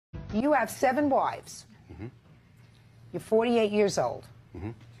You have 7 wives. You're 48 years old.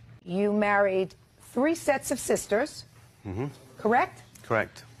 You married 3 sets of sisters, correct?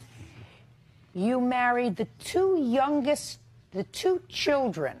 Correct. You married the 2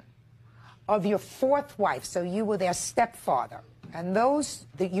 children of your 4th wife, so you were their stepfather. And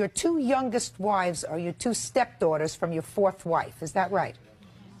your 2 youngest wives are your 2 stepdaughters from your 4th wife. Is that right?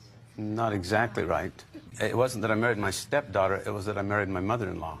 Not exactly right. It wasn't that I married my stepdaughter, it was that I married my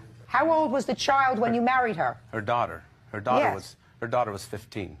mother-in-law. How old was the child when you married her? Her daughter. Her daughter Yes. was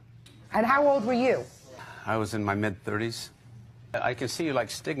 15. And how old were you? I was in my mid-30s. I can see you like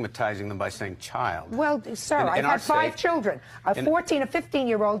stigmatizing them by saying child. Well, sir, I've had 5 children. A 14, a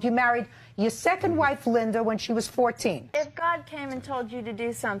 15-year-old. You married your 2nd wife, Linda, when she was 14. If God came and told you to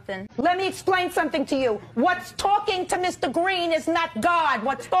do something. Let me explain something to you. What's talking to Mr. Green is not God.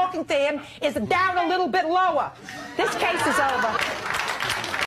 What's talking to him is down a little bit lower. This case is over.